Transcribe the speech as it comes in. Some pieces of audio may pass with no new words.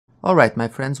Alright my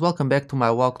friends, welcome back to my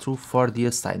walkthrough for the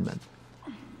assignment.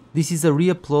 This is a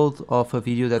re-upload of a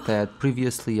video that I had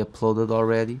previously uploaded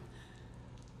already.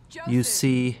 You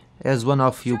see, as one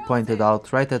of you pointed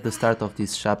out, right at the start of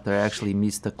this chapter I actually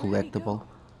missed a collectible.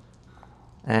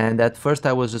 And at first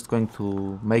I was just going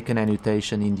to make an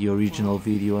annotation in the original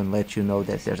video and let you know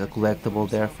that there's a collectible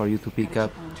there for you to pick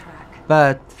up.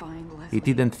 But it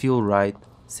didn't feel right,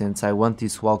 since I want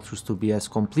these walkthroughs to be as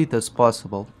complete as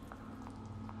possible.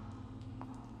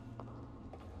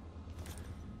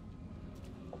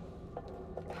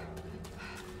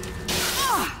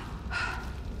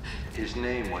 His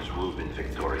name was Ruben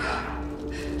Victoriano,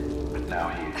 but now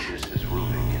he exists as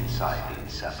Ruben inside the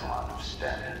encephalon of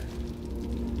Sten.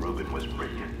 Ruben was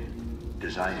brilliant,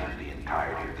 designing the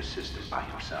entirety of the system by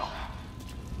himself,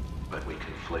 but we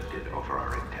conflicted over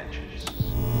our intentions.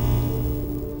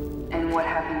 And what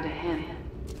happened to him?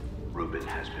 Ruben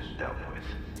has been dealt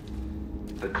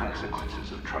with. The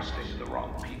consequences of trusting the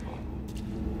wrong people.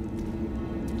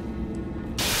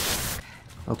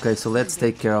 Okay, so let's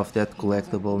take care of that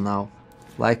collectible now.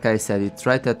 Like I said, it's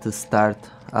right at the start,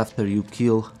 after you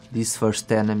kill this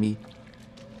first enemy.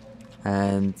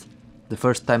 And the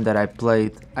first time that I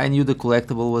played, I knew the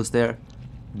collectible was there,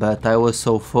 but I was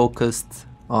so focused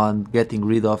on getting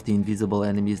rid of the invisible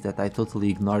enemies that I totally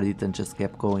ignored it and just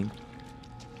kept going.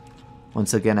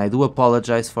 Once again, I do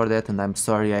apologize for that, and I'm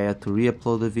sorry I had to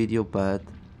re-upload the video, but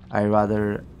I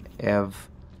rather have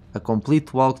a complete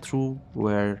walkthrough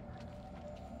where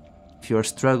if you're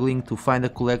struggling to find a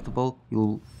collectible,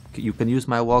 you can use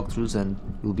my walkthroughs and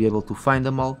you'll be able to find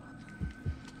them all.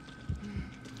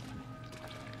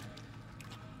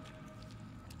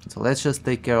 So let's just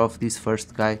take care of this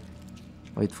first guy,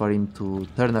 wait for him to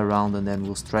turn around and then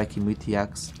we'll strike him with the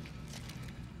axe.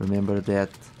 Remember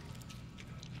that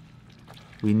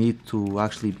we need to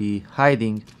actually be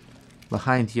hiding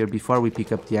behind here before we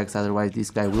pick up the axe, otherwise this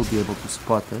guy will be able to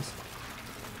spot us.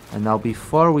 And now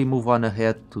before we move on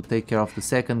ahead to take care of the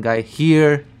second guy,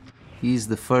 here is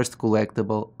the first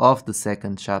collectible of the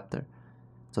second chapter.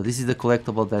 So this is the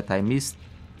collectible that I missed.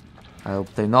 I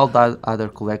obtained all the other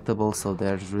collectibles, so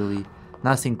there's really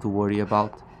nothing to worry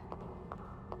about.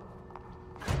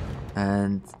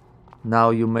 And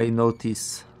now you may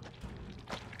notice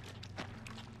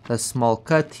a small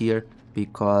cut here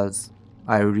because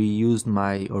I reused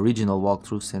my original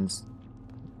walkthrough since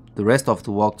the rest of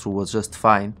the walkthrough was just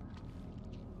fine.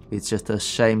 It's just a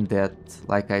shame that,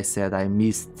 like I said, I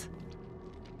missed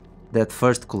that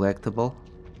first collectible,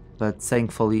 but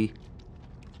thankfully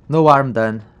no harm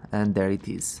done, and there it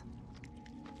is.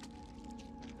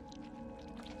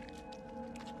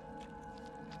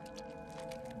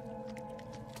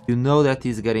 You know that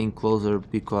he's getting closer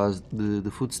because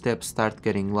the footsteps start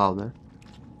getting louder.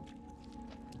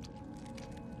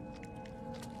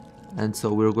 And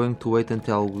so we're going to wait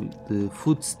until the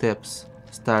footsteps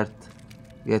start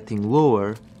getting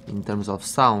lower in terms of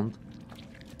sound,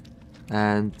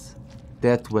 and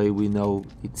that way we know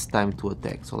it's time to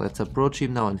attack. So let's approach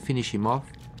him now and finish him off.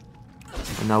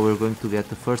 And now we're going to get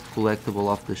the first collectible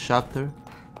of the chapter,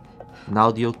 an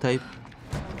audio tape,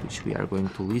 which we are going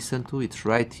to listen to. It's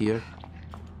right here.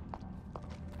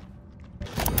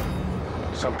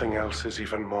 Something else is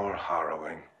even more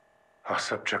harrowing. Our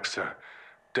subjects are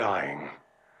dying.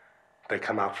 They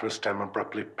come out from STEM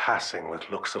abruptly passing with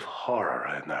looks of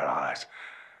horror in their eyes.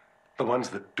 The ones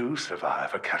that do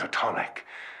survive are catatonic,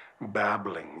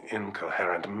 babbling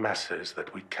incoherent messes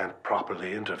that we can't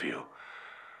properly interview.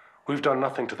 We've done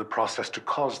nothing to the process to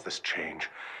cause this change.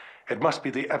 It must be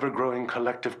the ever-growing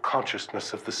collective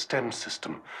consciousness of the STEM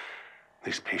system.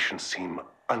 These patients seem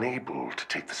unable to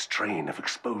take the strain of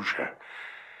exposure.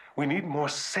 We need more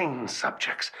sane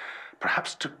subjects,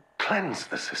 perhaps to cleanse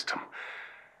the system.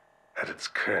 At its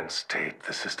current state,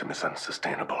 the system is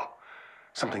unsustainable.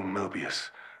 Something Mobius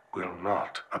will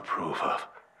not approve of.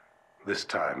 This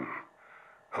time,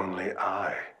 only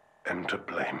I am to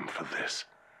blame for this.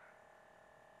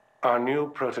 Our new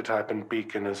prototype and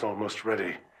beacon is almost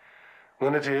ready.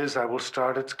 When it is, I will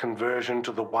start its conversion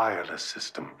to the wireless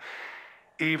system.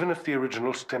 Even if the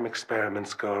original STEM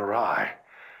experiments go awry,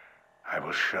 I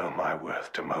will show my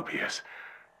worth to Mobius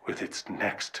with its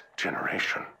next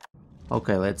generation.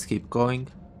 Okay, let's keep going.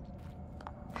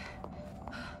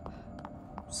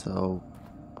 So,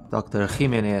 Dr.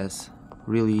 Jimenez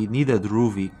really needed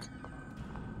Ruvik,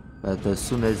 but as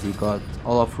soon as he got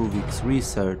all of Ruvik's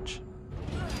research,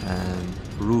 and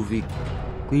Ruvik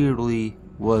clearly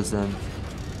wasn't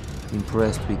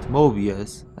impressed with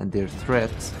Mobius and their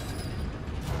threats,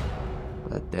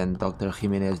 but then Dr.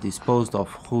 Jimenez disposed of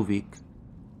Ruvik,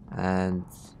 and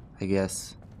I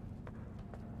guess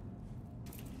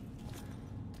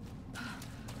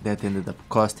that ended up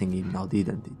costing him now,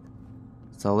 didn't it?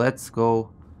 So let's go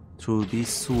through this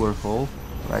sewer hole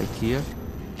right here.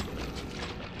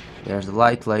 There's the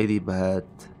light lady, but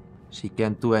she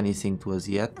can't do anything to us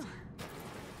yet.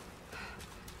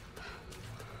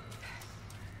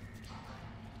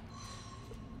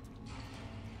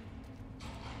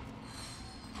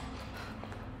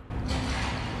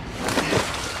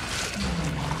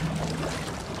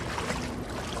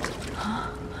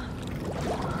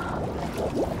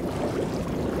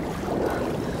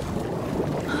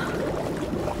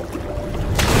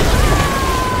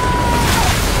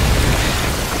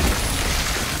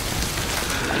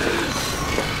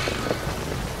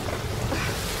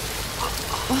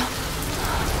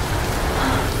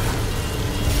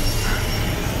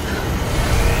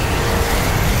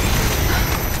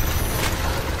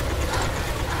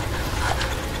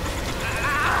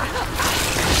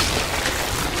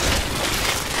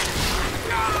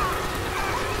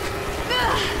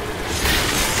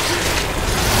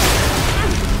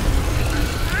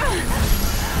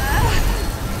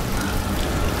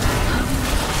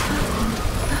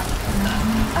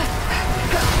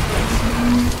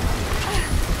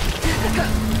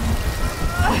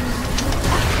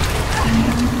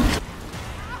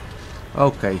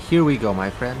 Okay, here we go,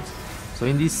 my friends. So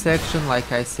in this section,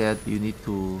 like I said, you need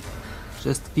to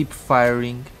just keep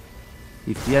firing.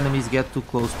 If the enemies get too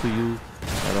close to you,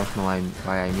 I don't know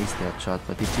why I missed that shot,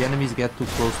 but if the enemies get too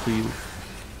close to you,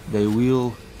 they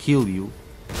will kill you,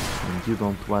 and you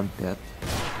don't want that.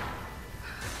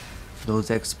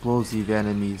 Those explosive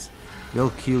enemies,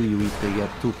 they'll kill you if they get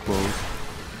too close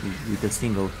with a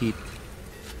single hit.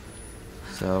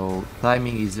 So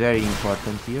timing is very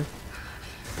important here.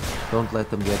 Don't let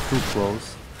them get too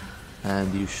close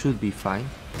and you should be fine.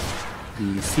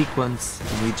 The sequence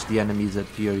in which the enemies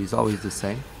appear is always the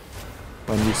same.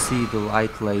 When you see the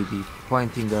light lady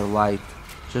pointing her light,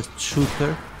 just shoot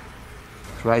her.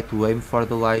 Try to aim for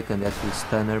the light and that will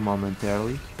stun her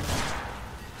momentarily.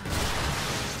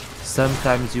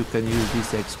 Sometimes you can use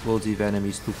these explosive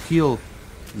enemies to kill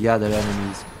the other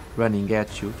enemies running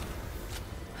at you.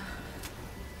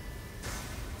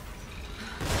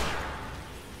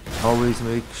 Always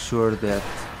make sure that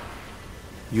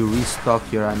you restock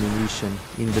your ammunition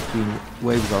in between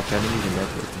waves of enemies, and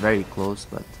that was very close,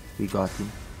 but we got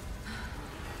him.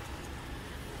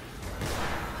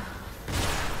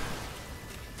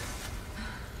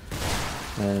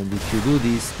 And if you do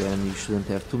this, then you shouldn't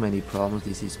have too many problems.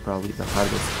 This is probably the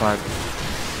hardest part,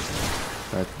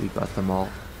 but we got them all.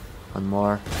 One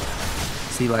more.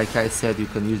 See, like I said, you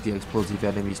can use the explosive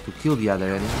enemies to kill the other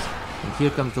enemies. And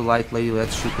here comes the light lady,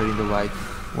 let's shoot her in the light.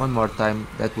 One more time,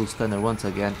 that will stun her once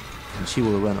again, and she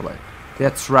will run away.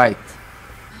 That's right!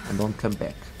 And don't come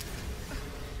back.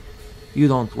 You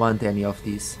don't want any of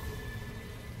these.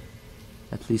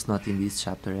 At least not in this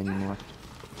chapter anymore.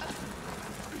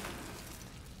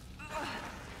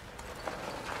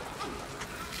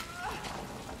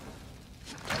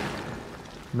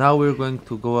 Now we're going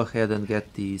to go ahead and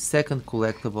get the second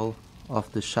collectible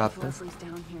of the chapter. Leslie's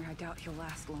down here. I doubt he'll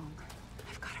last long.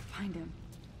 I've got to find him.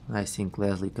 I think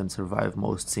Leslie can survive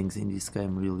most things in this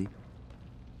game, really.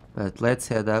 But let's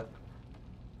head up.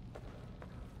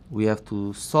 We have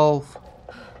to solve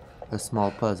a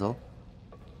small puzzle.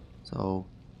 So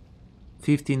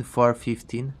 15 for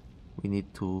 15. We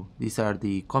need to. These are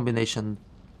the combination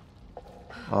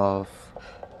of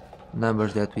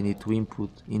numbers that we need to input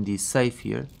in this safe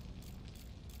here.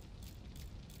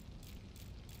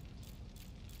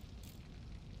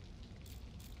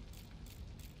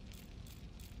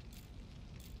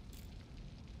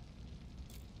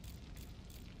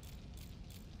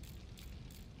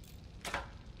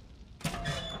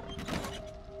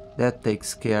 That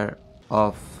takes care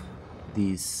of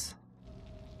this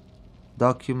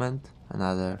document,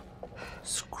 another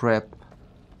scrap,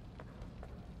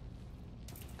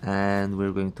 and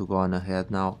we're going to go on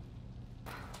ahead now.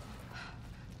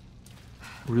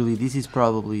 Really, this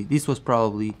was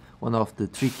probably one of the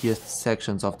trickiest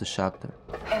sections of the chapter.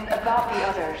 And about the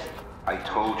others? I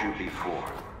told you before,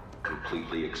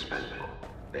 completely expendable.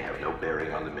 They have no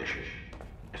bearing on the mission.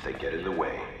 If they get in the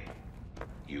way,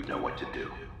 you know what to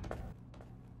do.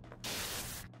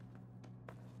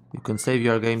 You can save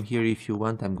your game here if you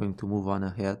want. I'm going to move on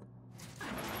ahead.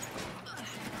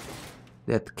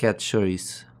 That cat sure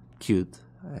is cute.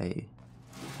 I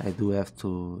do have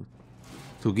to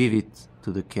give it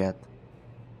to the cat.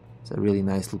 It's a really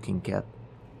nice looking cat.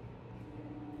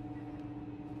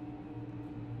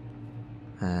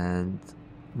 And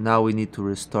now we need to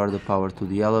restore the power to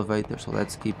the elevator, so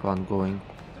let's keep on going.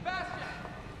 Sebastian!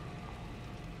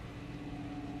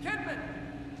 Kidman!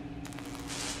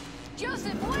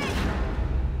 Joseph, wait!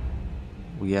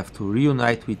 We have to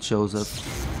reunite with Joseph.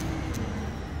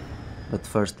 But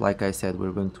first, like I said,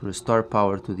 we're going to restore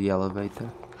power to the elevator.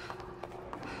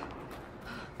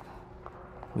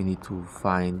 We need to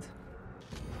find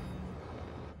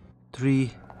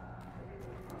 3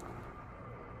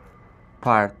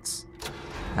 parts,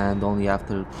 and only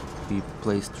after we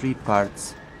place 3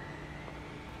 parts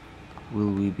will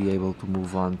we be able to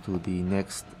move on to the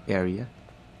next area.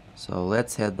 So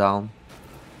let's head down,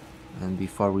 and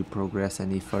before we progress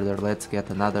any further, let's get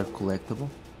another collectible.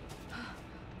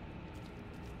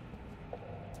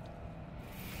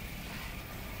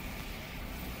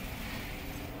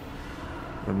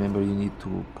 Remember, you need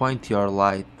to point your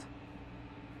light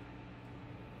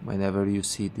whenever you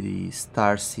see the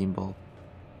star symbol,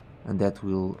 and that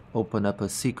will open up a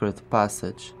secret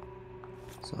passage.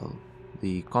 So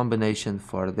the combination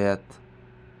for that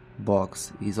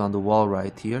box is on the wall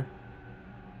right here.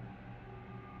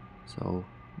 So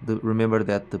remember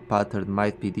that the pattern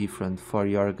might be different for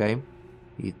your game.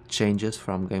 It changes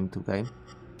from game to game.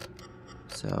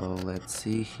 So let's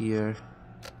see here.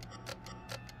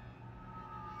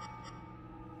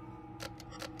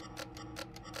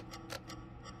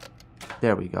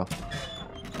 There we go.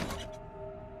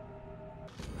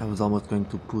 I was almost going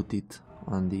to put it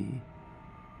on the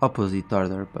opposite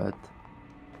order, but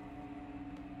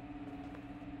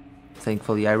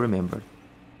thankfully I remembered.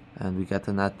 And we get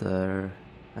another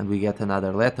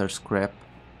letter scrap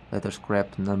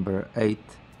number 8.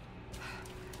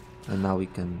 And now we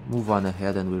can move on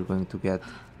ahead, and we're going to get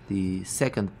the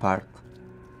second part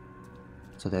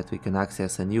so that we can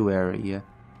access a new area.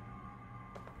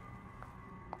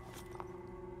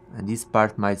 And this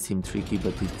part might seem tricky,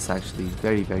 but it's actually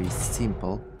very, very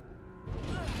simple.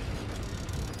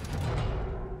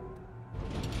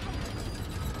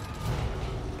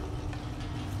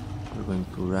 We're going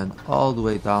to run all the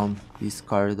way down this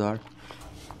corridor.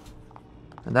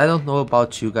 And I don't know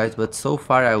about you guys, but so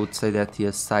far I would say that the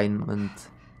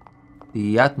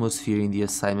atmosphere in the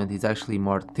assignment is actually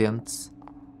more tense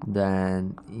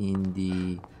than in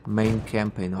the main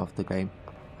campaign of the game.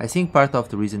 I think part of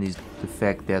the reason is the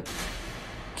fact that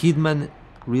Kidman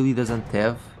really doesn't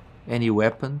have any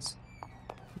weapons.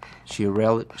 She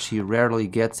rarely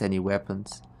gets any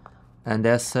weapons, and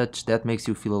as such that makes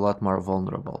you feel a lot more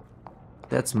vulnerable.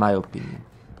 That's my opinion.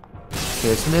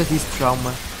 Okay, as soon as this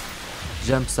trauma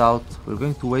jumps out, we're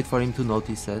going to wait for him to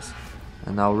notice us,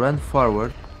 and now run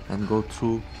forward and go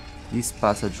through this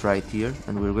passage right here,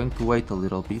 and we're going to wait a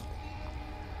little bit.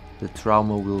 The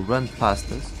trauma will run past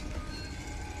us,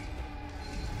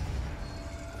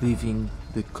 leaving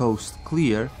the coast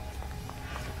clear,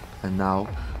 and now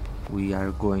we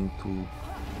are going to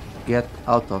get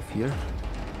out of here.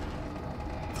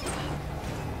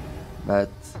 But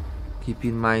keep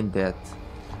in mind that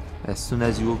as soon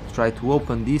as you try to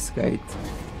open this gate,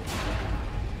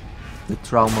 the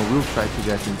trauma will try to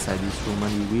get inside this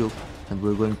room, and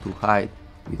we're going to hide.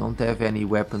 We don't have any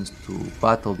weapons to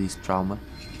battle this trauma,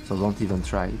 so don't even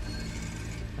try it.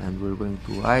 And we're going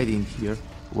to hide in here,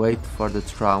 wait for the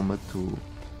trauma to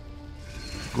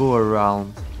go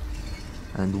around,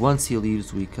 and once he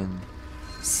leaves we can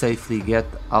safely get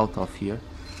out of here.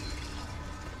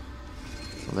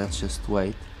 So let's just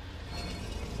wait.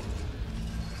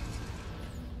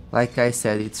 Like I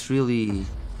said, it's really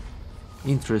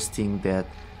interesting that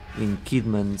in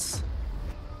Kidman's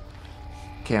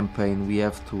campaign we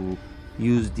have to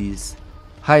use this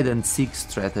hide and seek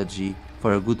strategy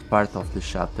for a good part of the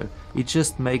chapter. It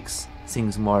just makes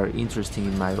things more interesting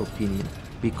in my opinion,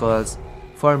 because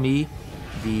for me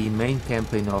the main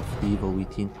campaign of The Evil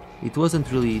Within, it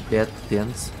wasn't really that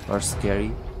tense or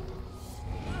scary.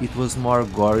 It was more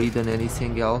gory than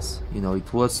anything else. You know,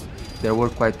 there were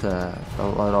quite a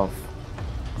lot of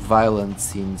violent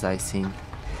scenes, I think,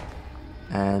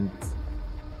 and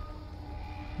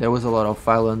there was a lot of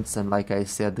violence, and like I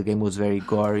said, the game was very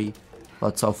gory,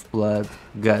 lots of blood,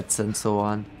 guts and so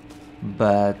on,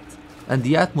 and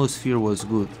the atmosphere was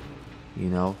good, you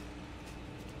know.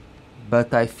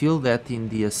 But I feel that in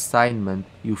the assignment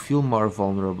you feel more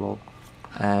vulnerable,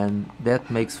 and that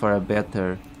makes for a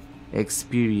better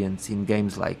experience in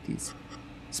games like this,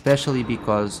 especially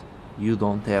because you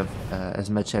don't have as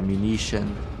much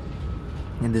ammunition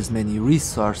and as many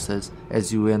resources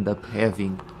as you end up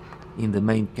having in the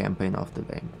main campaign of the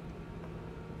game.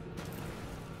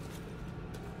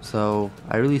 So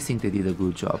I really think they did a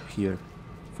good job here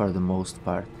for the most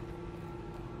part.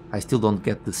 I still don't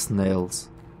get the snails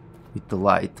with the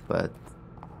light, but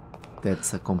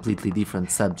that's a completely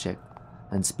different subject.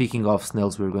 And speaking of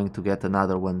snails, we're going to get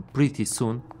another one pretty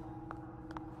soon.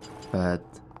 But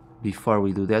before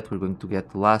we do that, we're going to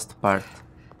get the last part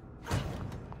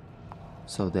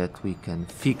so that we can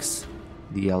fix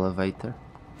the elevator.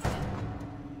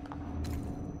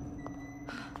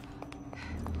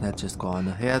 Let's just go on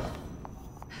ahead.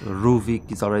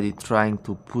 Ruvik is already trying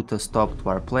to put a stop to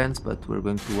our plans, but we're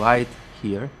going to hide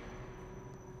here.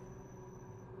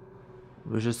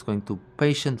 We're just going to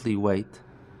patiently wait.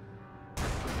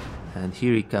 And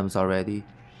here he comes already.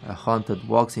 A haunted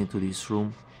walks into this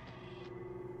room.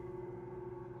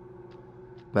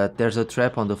 But there's a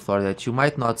trap on the floor that you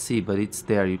might not see, but it's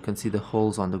there. You can see the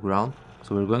holes on the ground.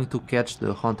 So we're going to catch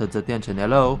the haunted's attention.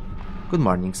 Hello? Good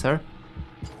morning, sir.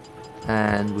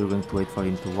 And we're going to wait for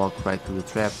him to walk right to the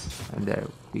trap. And there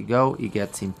we go. He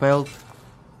gets impaled.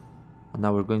 And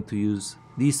now we're going to use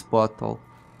this bottle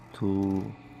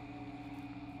to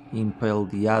impale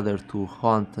the other two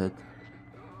haunted.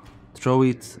 Throw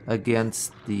it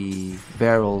against the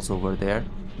barrels over there.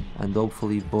 And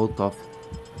hopefully both of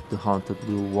the haunted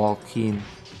will walk in.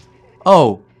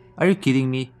 Oh! Are you kidding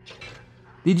me?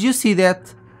 Did you see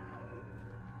that?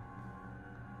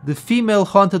 The female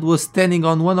haunted was standing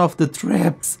on one of the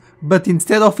traps, but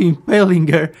instead of impaling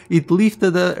her, it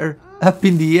lifted her up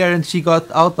in the air and she got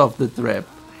out of the trap.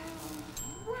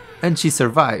 And she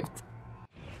survived.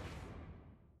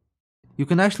 You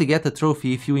can actually get a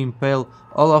trophy if you impale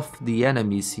all of the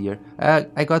enemies here.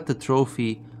 I got the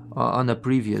trophy on a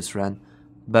previous run,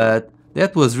 but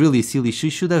that was really silly.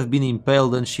 She should have been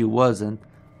impaled and she wasn't.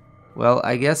 Well,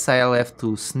 I guess I'll have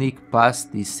to sneak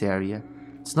past this area.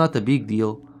 It's not a big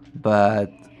deal,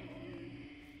 but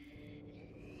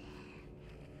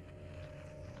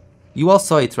you all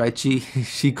saw it, right?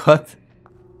 She got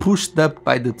pushed up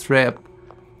by the trap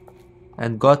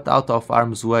and got out of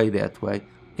harm's way that way.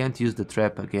 Can't use the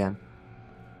trap again.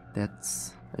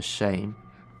 That's a shame.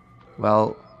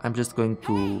 Well, I'm just going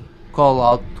to call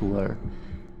out to her.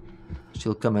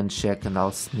 She'll come and check and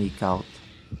I'll sneak out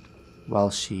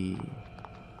while she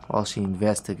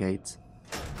investigates.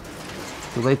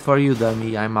 Too late for you,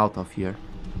 dummy. I'm out of here.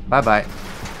 Bye bye.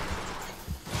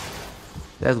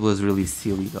 That was really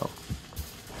silly though.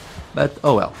 But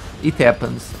oh well, it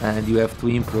happens and you have to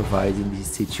improvise in these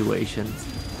situations.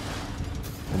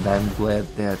 And I'm glad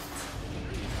that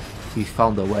we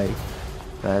found a way.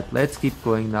 But let's keep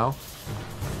going now.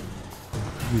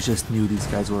 We just knew these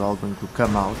guys were all going to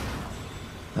come out.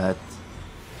 But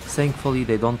thankfully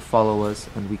they don't follow us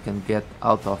and we can get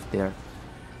out of there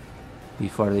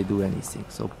before they do anything.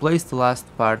 So place the last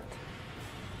part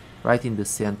right in the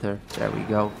center. There we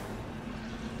go.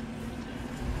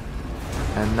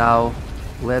 And now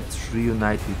let's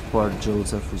reunite with poor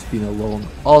Joseph, who's been alone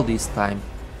all this time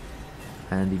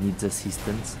and he needs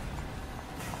assistance.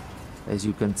 As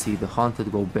you can see, the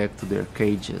haunted go back to their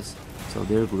cages, so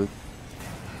they're good.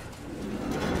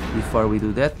 Before we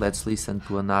do that, let's listen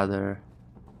to another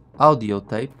audio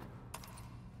tape.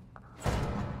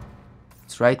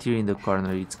 It's right here in the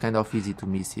corner. It's kind of easy to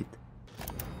miss it.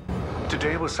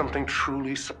 Today was something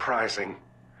truly surprising.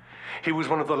 He was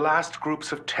one of the last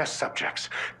groups of test subjects.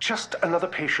 Just another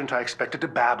patient I expected to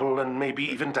babble and maybe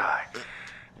even die.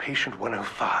 Patient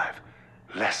 105,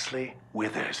 Leslie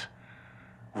Withers.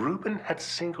 Reuben had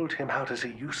singled him out as a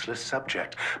useless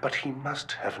subject, but he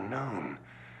must have known.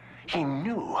 He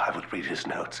knew I would read his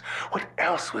notes. What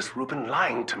else was Reuben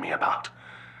lying to me about?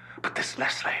 But this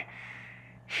Leslie,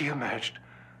 he emerged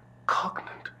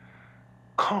cognate,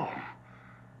 calm,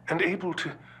 and able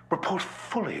to report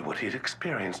fully what he had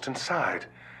experienced inside.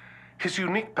 His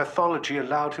unique pathology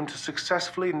allowed him to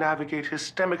successfully navigate his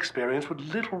STEM experience with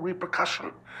little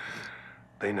repercussion.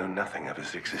 They know nothing of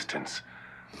his existence,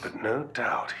 but no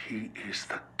doubt he is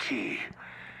the key.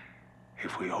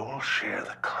 If we all share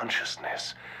the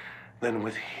consciousness, then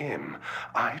with him,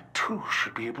 I too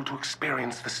should be able to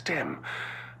experience the STEM,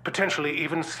 potentially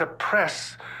even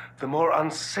suppress the more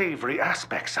unsavory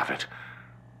aspects of it.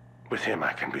 With him,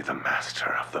 I can be the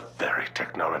master of the very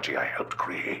technology I helped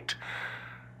create.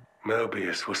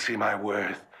 Mobius will see my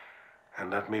worth and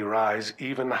let me rise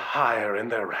even higher in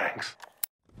their ranks.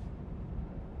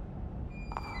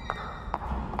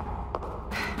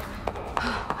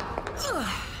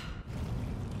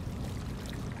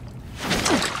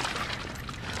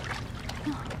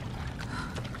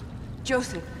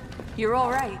 Joseph, you're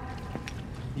all right.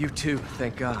 You too,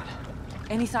 thank God.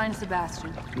 Any sign of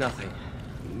Sebastian? Nothing.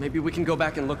 Maybe we can go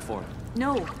back and look for him.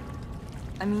 No.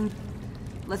 I mean,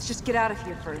 let's just get out of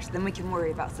here first, then we can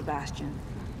worry about Sebastian.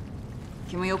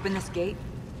 Can we open this gate?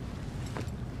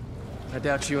 I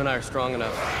doubt you and I are strong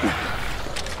enough.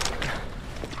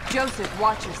 Joseph,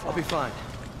 watch yourself. I'll be fine.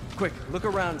 Quick, look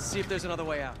around, see if there's another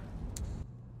way out.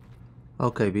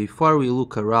 Okay, before we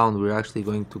look around, we're actually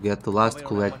going to get the last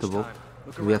collectible.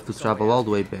 We have to travel all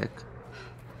the way back.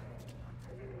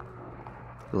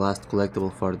 The last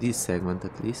collectible for this segment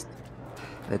at least.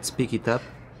 Let's pick it up.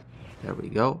 There we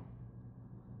go.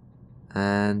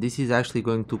 And this is actually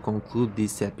going to conclude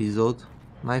this episode,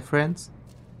 my friends.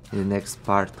 In the next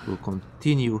part we'll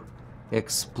continue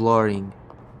exploring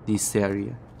this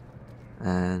area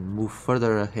and move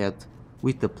further ahead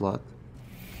with the plot.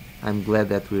 I'm glad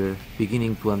that we're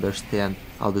beginning to understand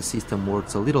how the system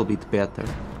works a little bit better.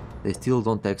 They still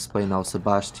don't explain how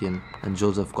Sebastian and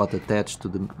Joseph got attached to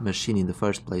the machine in the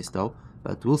first place though,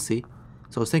 but we'll see.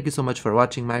 So thank you so much for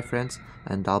watching, my friends,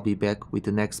 and I'll be back with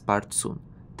the next part soon.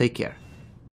 Take care.